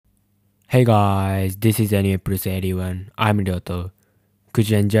Hey guys, this is Anime Plus 81. I'm Ryoto. Could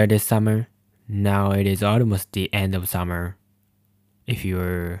you enjoy this summer? Now it is almost the end of summer if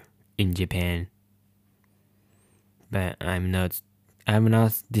you're in Japan. But I'm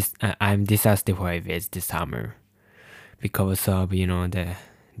dissatisfied with this summer because of the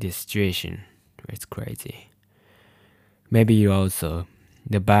situation. It's crazy. Maybe you also.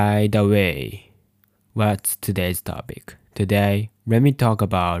 By the way, what's today's topic? Today, let me talk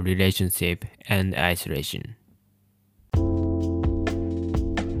about relationship and isolation.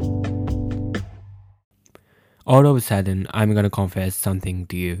 All of a sudden, I'm gonna confess something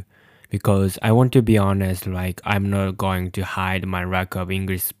to you because I want to be honest, like, I'm not going to hide my lack of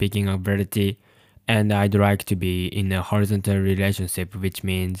English speaking ability, and I'd like to be in a horizontal relationship, which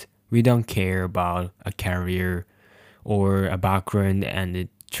means we don't care about a career or a background and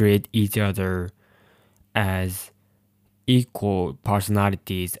treat each other as equal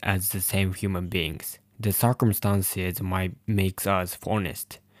personalities as the same human beings. The circumstances might make us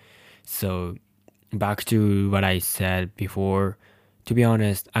honest. So back to what I said before, to be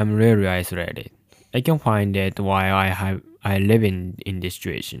honest, I'm really isolated. I can find it why I live in this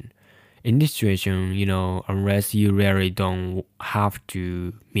situation. In this situation, unless you really don't have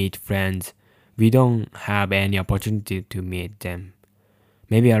to meet friends, we don't have any opportunity to meet them.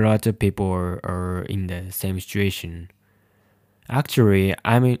 Maybe a lot of people are in the same situation. Actually,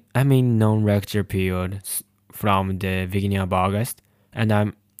 I'm in non-lecture period from the beginning of August, and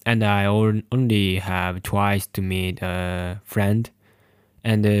only have twice to meet a friend,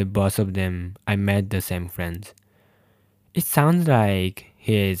 and both of them I met the same friends. It sounds like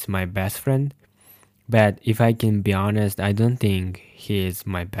he is my best friend, but if I can be honest, I don't think he is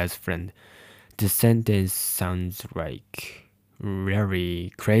my best friend. The sentence sounds like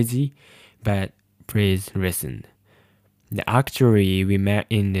very crazy, but please listen. Actually, we met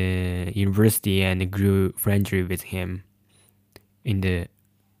in the university and grew friendly with him in the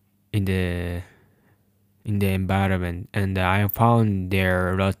in the in the environment, and I found there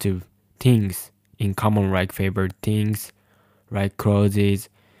are a lot of things in common, like favorite things, like clothes,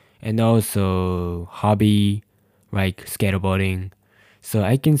 and also hobby, like skateboarding. So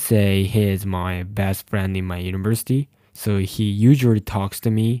I can say he is my best friend in my university. So he usually talks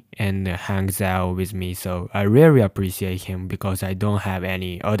to me and hangs out with me. So I really appreciate him because I don't have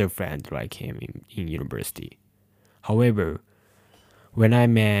any other friends like him in university. However, when I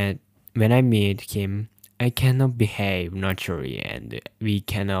met when I meet him, I cannot behave naturally and we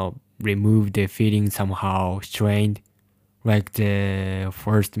cannot remove the feeling somehow strained like the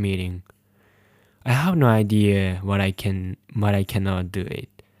first meeting. I have no idea what I cannot do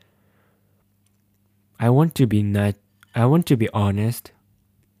it. I want to be not I want to be honest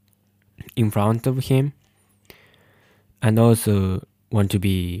in front of him and also want to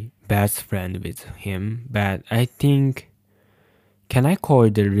be best friend with him, but I think can I call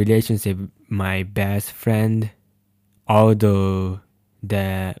the relationship my best friend although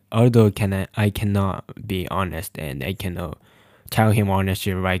I cannot be honest and I cannot tell him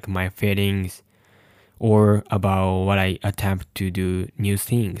honestly like my feelings or about what I attempt to do new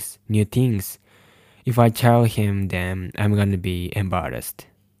things. If I tell him, then I'm gonna be embarrassed.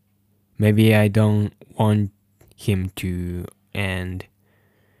 Maybe I don't want him to, and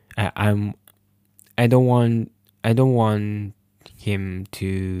I, I'm I don't want him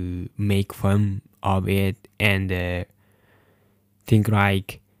to make fun of it and think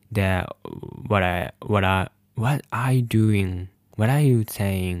like that what are you doing? What are you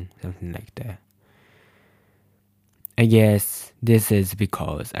saying? Something like that. I guess this is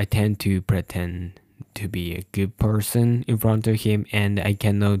because I tend to pretend to be a good person in front of him and I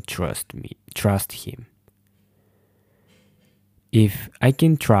cannot trust him. If I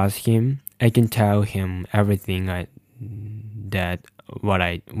can trust him, I can tell him everything that what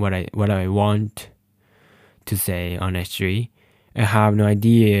I want to say honestly. I have no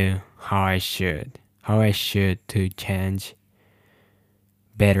idea how I should to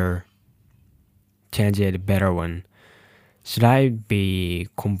better change it better one. Should I be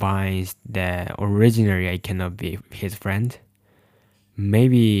convinced that originally I cannot be his friend?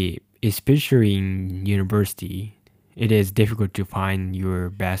 Maybe, especially in university, it is difficult to find your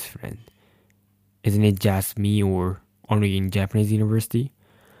best friend. Isn't it just me or only in Japanese university?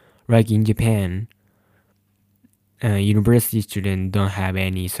 Like in Japan, university students don't have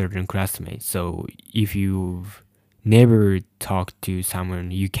any certain classmates. So if you've never talked to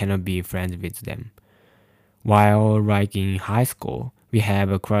someone, you cannot be friends with them. While like in high school, we have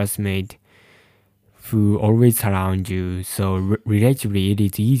a classmate who always surround you, so relatively it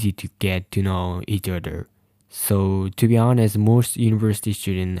is easy to get to know each other. So to be honest, most university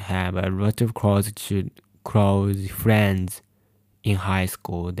students have a lot of close friends in high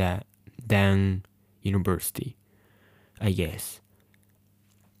school than university, I guess.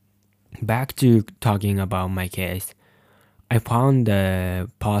 Back to talking about my case, I found the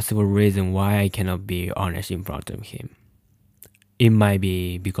possible reason why I cannot be honest in front of him. It might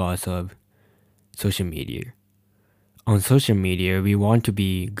be because of social media. On social media, we want to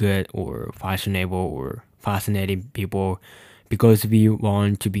be good or fashionable or fascinating people because we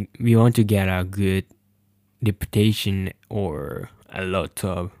want to get a good reputation or a lot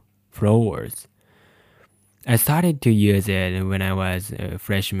of followers. I started to use it when I was a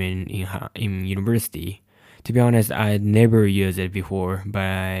freshman in university. To be honest, I never used it before,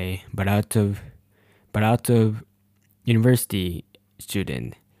 but out of university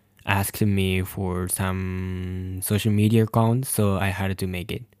student asked me for some social media account, so I had to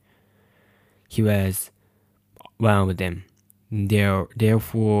make it. He was one of them.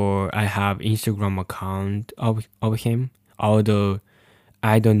 Therefore, I have Instagram account of him, although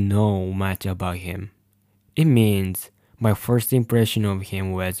I don't know much about him. It means my first impression of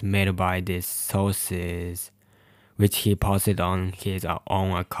him was made by these sources, which he posted on his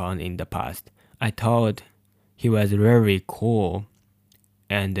own account in the past. I thought he was very cool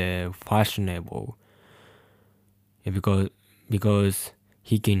and fashionable because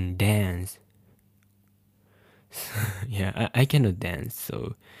he can dance. Yeah, I cannot dance,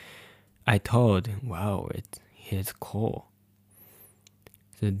 so I thought, wow, he's cool.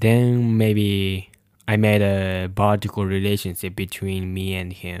 So then maybe I made a biological relationship between me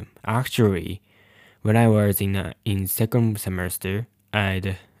and him. Actually, when I was in second semester,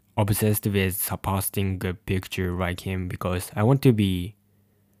 I'd obsessed with posting a picture like him because I want to be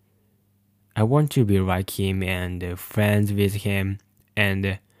like him and friends with him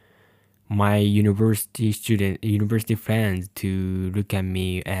and my university friends to look at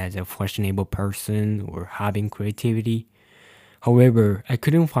me as a fashionable person or having creativity. However, I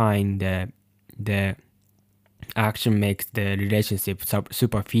couldn't find the action makes the relationship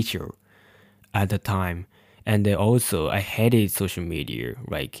superficial at the time, and also I hated social media.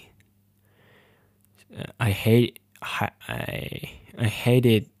 Like I hate I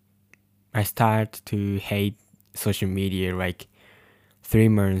hated. I start to hate social media like 3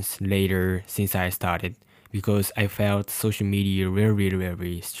 months later since I started because I felt social media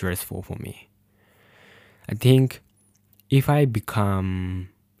very stressful for me. I think if I become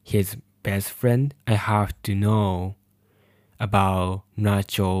his best friend, I have to know about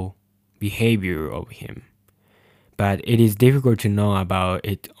natural behavior of him. But it is difficult to know about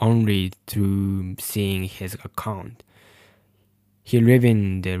it only through seeing his account. He live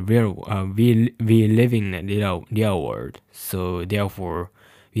in the we live in the real world, so therefore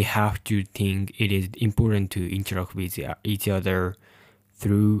we have to think it is important to interact with each other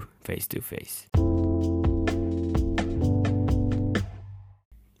through face to face.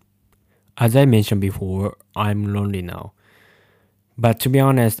 As I mentioned before, I'm lonely now. But to be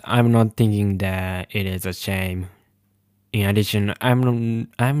honest, I'm not thinking that it is a shame. In addition,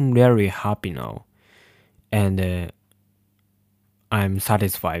 I'm very happy now, and I'm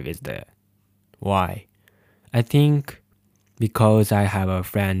satisfied with that. Why? I think because I have a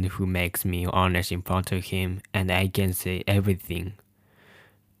friend who makes me honest in front of him, and I can say everything.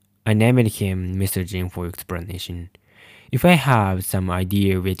 I named him Mr. Jin for explanation. If I have some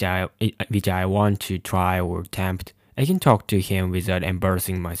idea which I want to try or attempt, I can talk to him without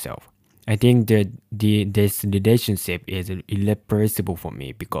embarrassing myself. I think that this relationship is irreplaceable for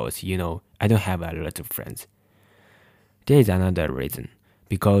me because I don't have a lot of friends. There is another reason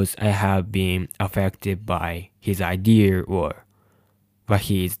because I have been affected by his idea or what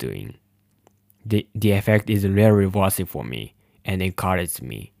he is doing. The effect is very reversible for me and encourages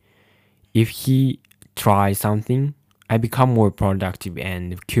me. If he tries something, I become more productive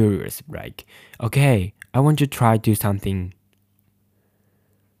and curious. Like, okay, I want to try do something.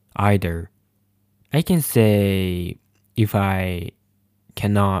 Either I can say if I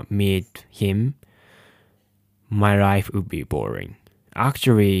cannot meet him, my life would be boring.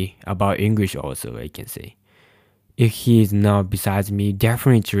 Actually, about English also, I can say. If he is not besides me,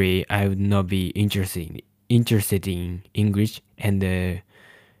 definitely I would not be interested in English and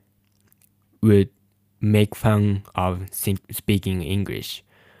would make fun of speaking English.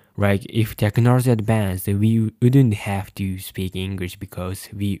 Like if technology advanced, we wouldn't have to speak English because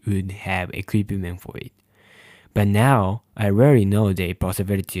we would have equipment for it. But now I already know the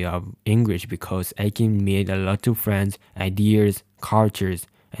possibility of English because I can meet a lot of friends, ideas, cultures,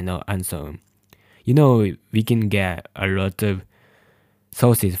 and so on. We can get a lot of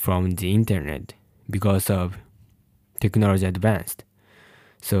sources from the internet because of technology advanced.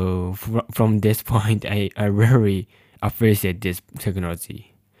 So from this point, I really appreciate this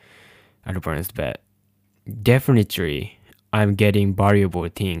technology advanced, but definitely I'm getting valuable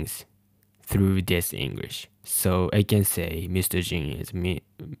things through this English. So I can say Mr.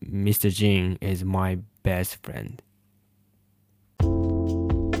 Jin is my best friend.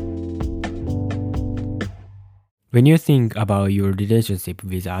 When you think about your relationship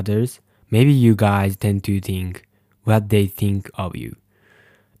with others, maybe you guys tend to think what they think of you.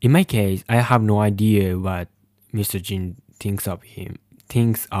 In my case, I have no idea what Mr. Jin thinks of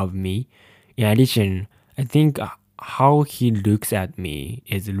me. In addition, I think how he looks at me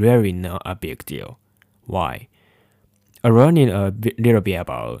is really not a big deal. Why? I learned little bit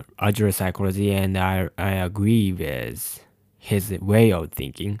about Azure psychology, and I agree with his way of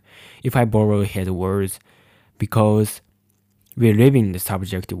thinking. If I borrow his words, because we live in the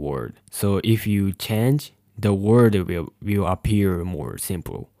subjective world, so if you change, the word will appear more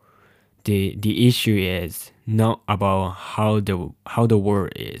simple. The issue is not about how the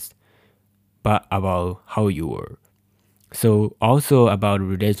word is, but about how you are. So also about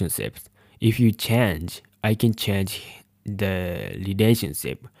relationships. If you change, I can change the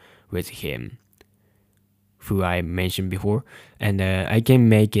relationship with him, who I mentioned before, and I can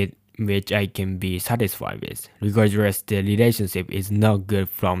make it which I can be satisfied with, regardless the relationship is not good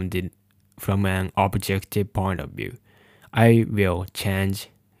from an objective point of view. I will change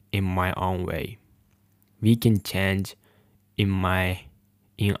in my own way. We can change in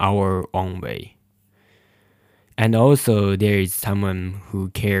our own way. And also there is someone who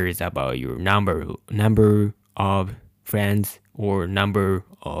cares about your number of friends or number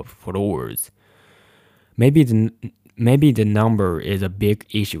of followers. Maybe the number is a big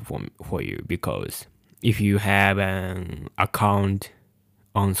issue for you, because if you have an account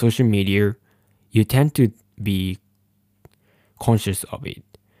on social media, you tend to be conscious of it.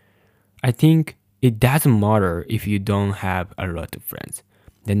 I think it doesn't matter if you don't have a lot of friends.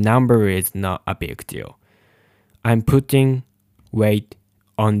 The number is not a big deal. I'm putting weight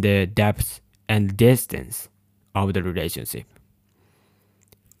on the depth and distance of the relationship.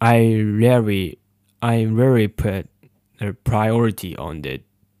 I rarely put a priority on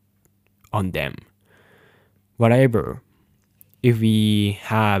them. Whatever, if we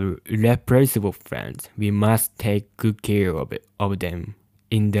have replaceable friends, we must take good care of them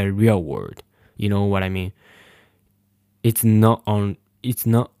in the real world. You know what I mean? It's not on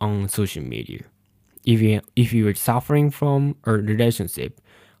social media. If you are suffering from a relationship,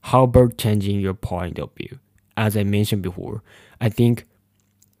 how about changing your point of view? As I mentioned before, I think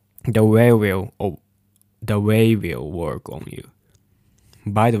the way will work on you.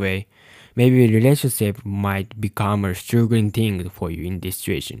 By the way, maybe a relationship might become a struggling thing for you in this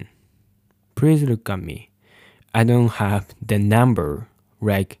situation. Please look at me. I don't have the number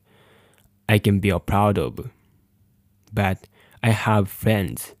like I can be proud of, but I have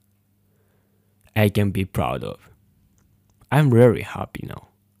friends I can be proud of. I'm really happy now.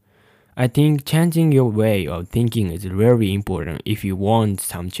 I think changing your way of thinking is very important if you want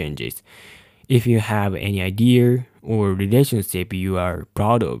some changes. If you have any idea or relationship you are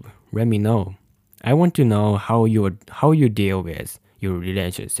proud of, let me know. I want to know how you deal with your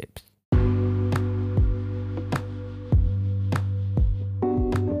relationships.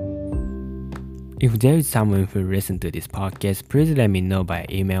 If there is someone who listens to this podcast, please let me know by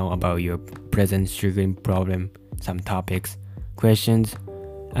email about your present struggling problem, some topics, questions,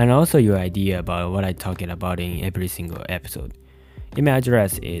 and also your idea about what I'm talking about in every single episode. Email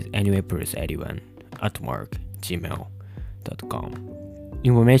address is anywayplus81@gmail.com.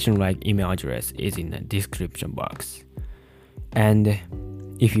 Information like email address is in the description box. And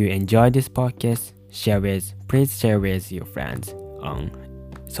if you enjoyed this podcast, please share with your friends on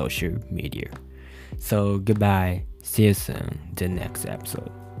social media. So goodbye. See you soon. The next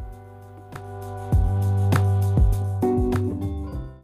episode.